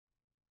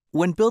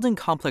When building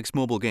complex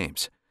mobile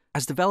games,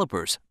 as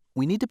developers,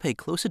 we need to pay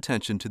close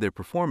attention to their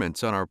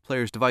performance on our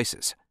players'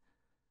 devices.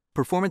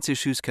 Performance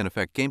issues can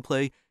affect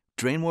gameplay,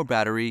 drain more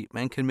battery,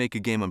 and can make a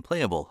game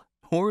unplayable,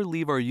 or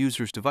leave our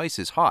users'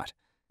 devices hot,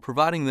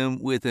 providing them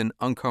with an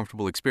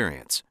uncomfortable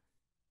experience.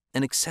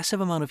 An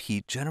excessive amount of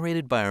heat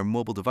generated by our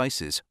mobile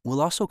devices will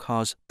also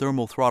cause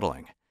thermal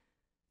throttling.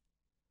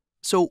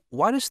 So,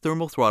 why does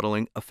thermal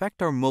throttling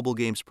affect our mobile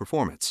game's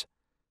performance?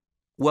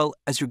 Well,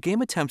 as your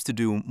game attempts to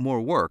do more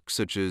work,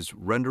 such as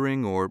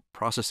rendering or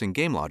processing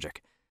game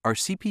logic, our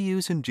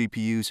CPUs and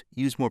GPUs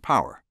use more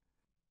power.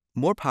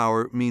 More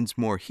power means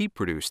more heat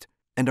produced,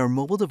 and our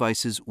mobile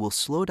devices will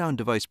slow down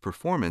device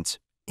performance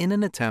in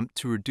an attempt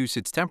to reduce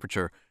its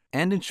temperature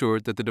and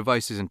ensure that the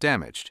device isn't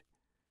damaged.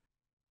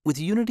 With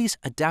Unity's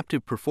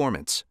adaptive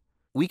performance,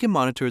 we can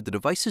monitor the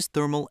device's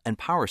thermal and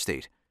power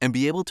state and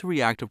be able to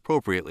react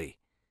appropriately.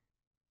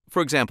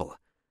 For example,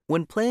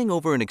 when playing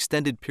over an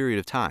extended period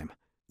of time,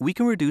 we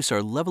can reduce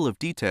our level of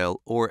detail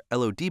or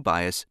LOD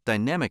bias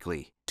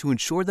dynamically to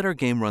ensure that our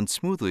game runs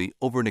smoothly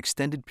over an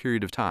extended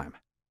period of time.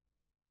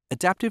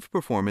 Adaptive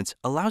performance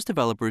allows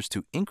developers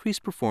to increase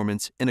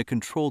performance in a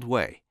controlled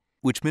way,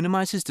 which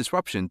minimizes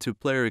disruption to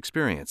player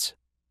experience.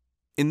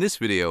 In this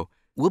video,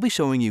 we'll be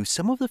showing you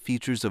some of the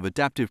features of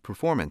adaptive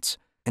performance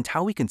and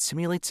how we can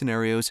simulate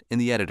scenarios in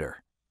the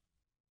editor.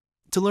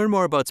 To learn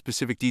more about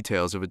specific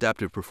details of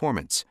adaptive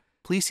performance,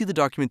 please see the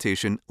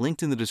documentation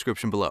linked in the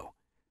description below.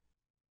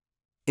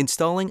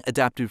 Installing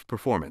adaptive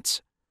performance.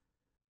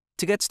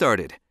 To get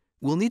started,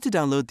 we'll need to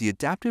download the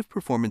Adaptive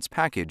Performance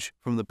package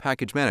from the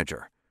Package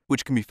Manager,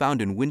 which can be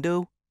found in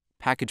Window,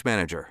 Package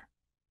Manager.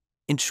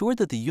 Ensure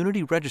that the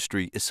Unity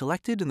registry is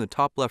selected in the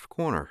top left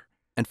corner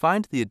and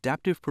find the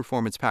Adaptive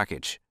Performance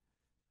package.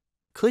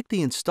 Click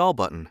the Install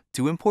button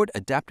to import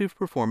Adaptive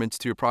Performance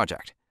to your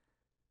project.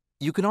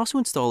 You can also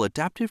install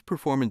Adaptive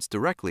Performance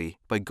directly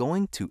by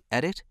going to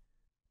Edit,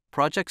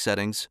 Project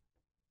Settings,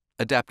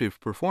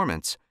 Adaptive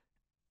Performance,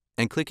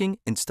 and clicking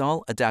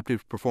Install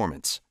Adaptive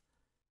Performance.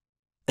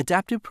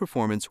 Adaptive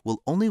Performance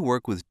will only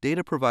work with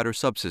data provider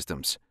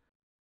subsystems.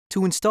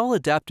 To install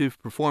Adaptive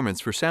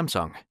Performance for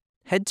Samsung,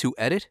 head to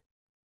Edit,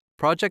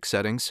 Project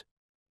Settings,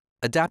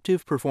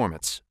 Adaptive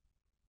Performance.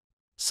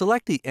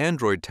 Select the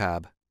Android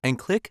tab and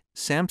click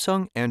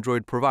Samsung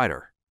Android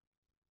Provider.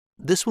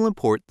 This will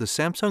import the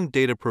Samsung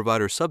Data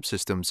Provider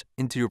subsystems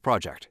into your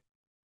project.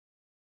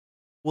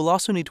 We'll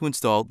also need to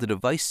install the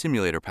Device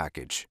Simulator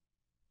package.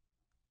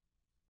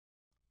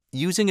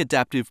 Using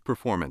Adaptive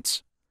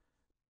Performance.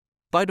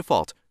 By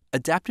default,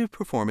 Adaptive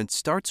Performance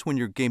starts when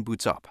your game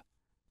boots up.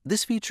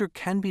 This feature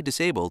can be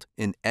disabled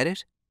in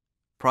Edit,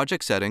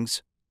 Project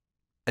Settings,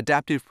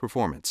 Adaptive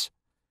Performance.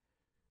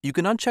 You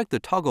can uncheck the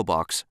toggle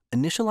box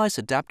Initialize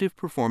Adaptive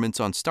Performance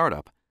on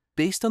Startup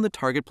based on the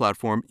target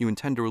platform you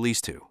intend to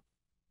release to.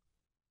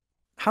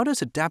 How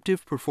does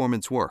Adaptive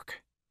Performance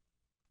work?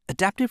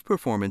 Adaptive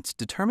Performance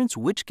determines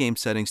which game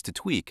settings to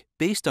tweak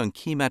based on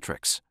key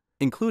metrics,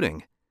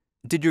 including: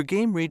 did your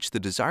game reach the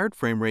desired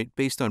frame rate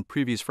based on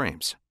previous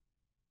frames?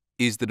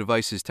 Is the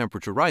device's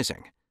temperature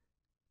rising?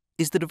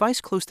 Is the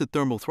device close to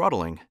thermal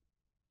throttling?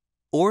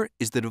 Or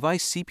is the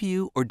device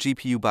CPU or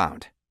GPU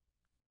bound?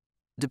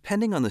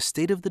 Depending on the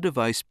state of the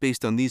device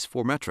based on these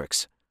 4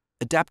 metrics,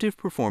 Adaptive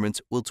Performance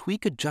will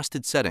tweak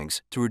adjusted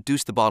settings to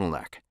reduce the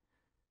bottleneck.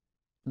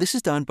 This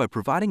is done by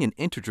providing an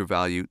integer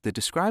value that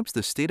describes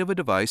the state of a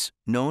device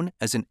known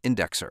as an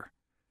indexer.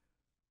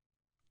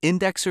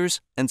 Indexers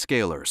and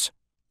scalers.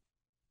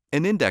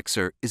 An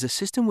indexer is a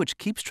system which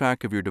keeps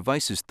track of your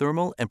device's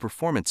thermal and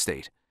performance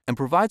state and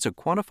provides a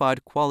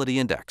quantified quality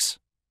index.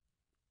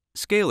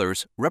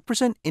 Scalers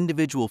represent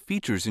individual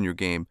features in your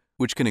game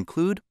which can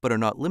include but are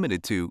not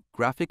limited to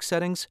graphics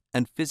settings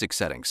and physics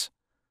settings.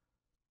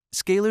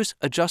 Scalers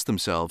adjust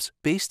themselves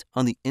based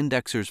on the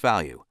indexer's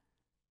value.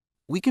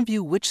 We can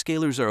view which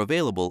scalers are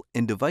available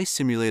in Device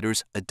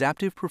Simulator's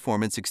Adaptive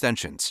Performance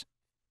extensions.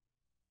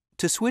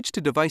 To switch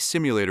to Device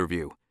Simulator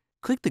view,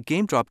 click the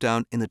Game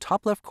dropdown in the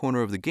top left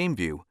corner of the Game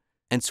view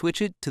and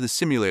switch it to the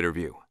Simulator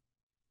view.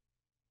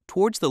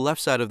 Towards the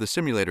left side of the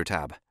Simulator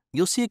tab,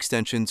 you'll see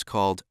extensions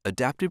called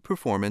Adaptive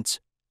Performance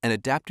and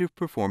Adaptive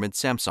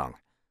Performance Samsung.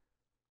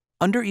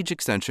 Under each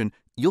extension,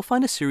 you'll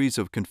find a series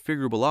of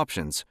configurable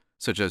options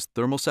such as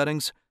thermal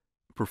settings,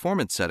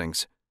 performance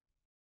settings,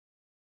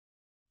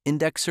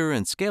 indexer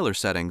and scaler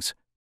settings,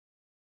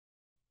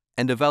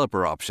 and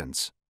developer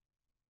options.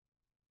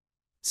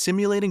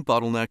 Simulating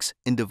bottlenecks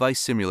in Device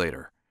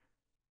Simulator.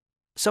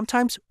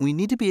 Sometimes we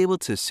need to be able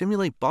to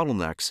simulate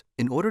bottlenecks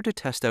in order to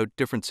test out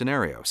different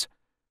scenarios.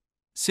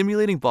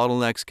 Simulating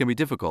bottlenecks can be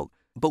difficult,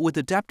 but with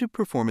Adaptive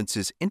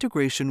Performance's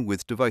integration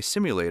with Device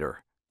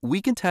Simulator,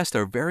 we can test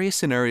our various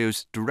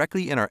scenarios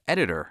directly in our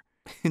editor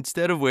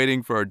instead of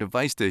waiting for our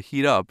device to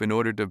heat up in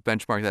order to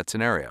benchmark that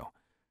scenario.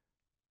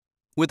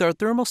 With our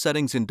thermal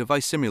settings in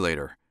Device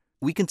Simulator,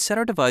 we can set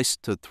our device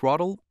to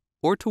throttle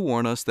or to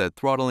warn us that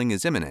throttling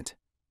is imminent.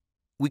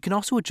 We can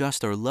also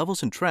adjust our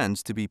levels and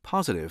trends to be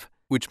positive,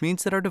 which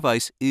means that our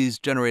device is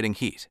generating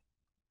heat.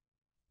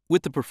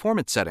 With the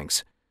performance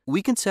settings,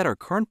 we can set our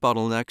current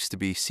bottlenecks to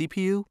be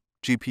CPU,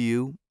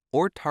 GPU,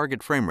 or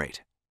target frame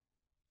rate.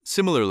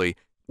 Similarly,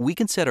 we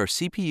can set our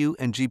CPU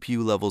and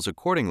GPU levels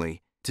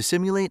accordingly to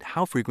simulate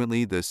how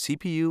frequently the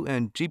CPU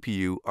and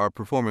GPU are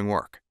performing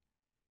work.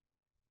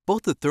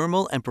 Both the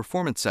thermal and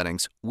performance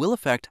settings will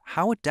affect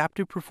how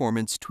adaptive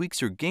performance tweaks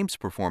your game's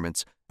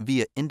performance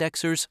via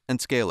indexers and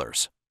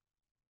scalars.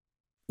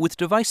 With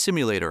Device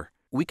Simulator,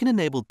 we can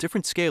enable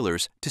different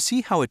scalars to see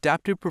how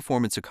adaptive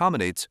performance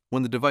accommodates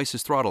when the device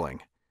is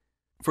throttling.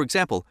 For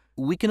example,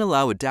 we can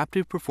allow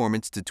adaptive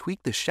performance to tweak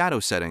the shadow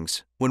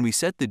settings when we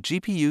set the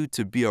GPU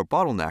to be our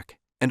bottleneck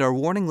and our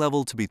warning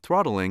level to be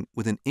throttling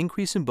with an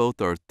increase in both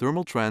our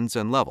thermal trends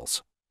and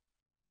levels.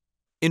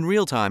 In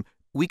real time,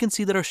 we can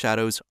see that our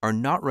shadows are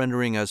not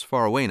rendering as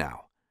far away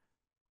now.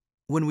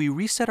 When we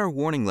reset our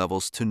warning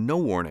levels to no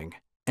warning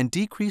and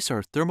decrease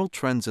our thermal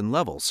trends and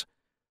levels,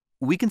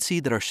 we can see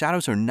that our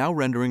shadows are now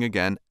rendering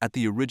again at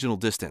the original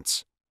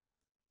distance.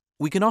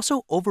 We can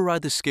also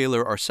override the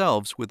scalar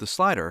ourselves with the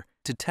slider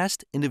to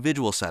test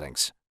individual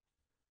settings.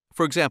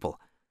 For example,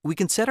 we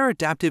can set our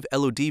adaptive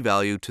LOD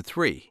value to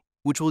 3,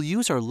 which will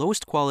use our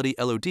lowest quality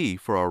LOD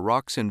for our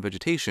rocks and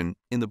vegetation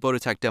in the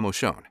Bottleneck demo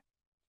shown.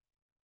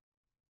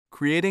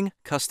 Creating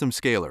custom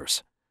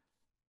scalars.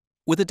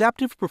 With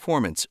adaptive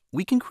performance,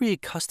 we can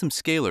create custom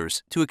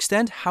scalars to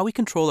extend how we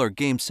control our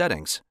game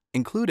settings,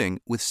 including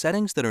with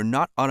settings that are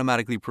not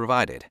automatically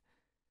provided.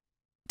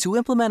 To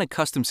implement a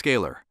custom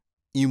scalar,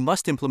 you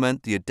must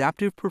implement the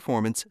Adaptive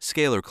Performance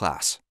Scalar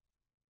class.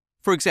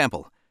 For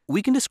example,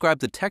 we can describe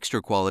the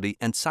texture quality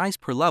and size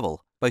per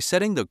level by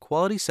setting the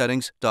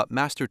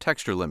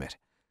QualitySettings.MasterTextureLimit.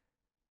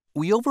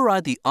 We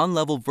override the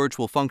onLevel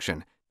virtual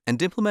function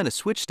and implement a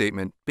switch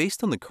statement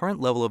based on the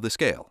current level of the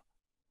scale.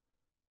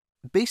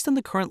 Based on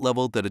the current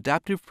level that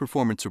adaptive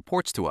performance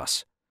reports to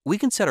us, we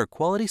can set our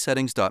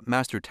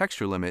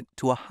QualitySettings.MasterTextureLimit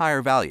to a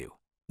higher value,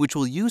 which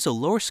will use a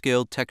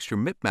lower-scaled texture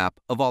mipmap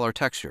of all our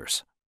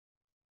textures.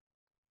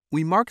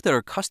 We mark that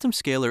our custom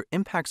scalar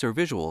impacts our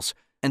visuals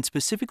and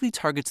specifically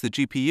targets the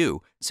GPU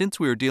since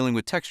we are dealing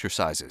with texture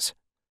sizes.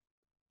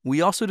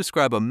 We also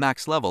describe a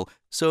max level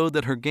so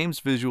that her game's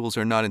visuals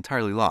are not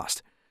entirely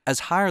lost,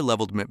 as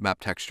higher-leveled mipmap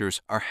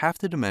textures are half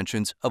the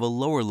dimensions of a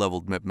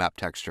lower-leveled mipmap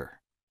texture.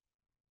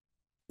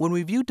 When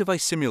we view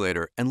Device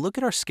Simulator and look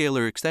at our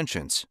scalar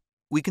extensions,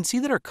 we can see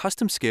that our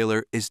custom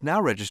scalar is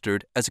now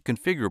registered as a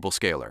configurable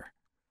scalar.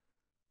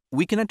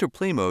 We can enter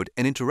play mode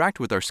and interact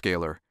with our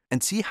scalar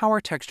and see how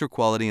our texture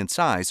quality and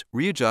size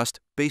readjust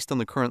based on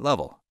the current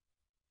level.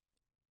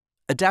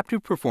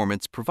 Adaptive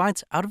Performance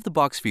provides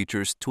out-of-the-box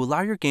features to allow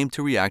your game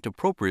to react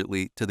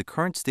appropriately to the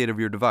current state of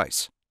your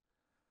device.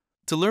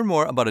 To learn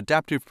more about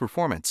Adaptive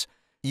Performance,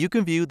 you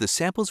can view the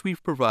samples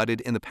we've provided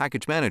in the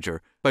Package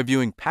Manager by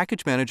viewing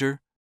Package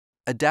Manager,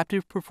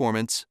 Adaptive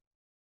Performance,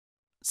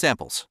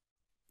 Samples.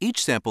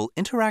 Each sample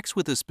interacts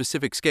with a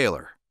specific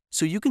scalar,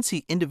 so you can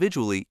see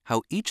individually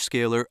how each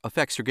scalar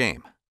affects your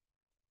game.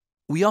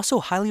 We also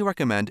highly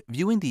recommend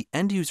viewing the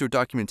end-user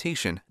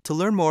documentation to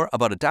learn more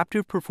about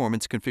adaptive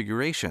performance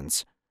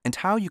configurations and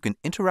how you can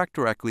interact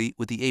directly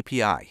with the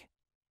API.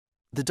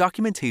 The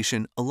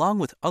documentation, along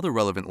with other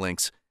relevant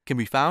links, can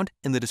be found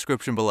in the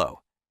description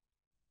below.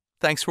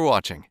 Thanks for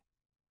watching.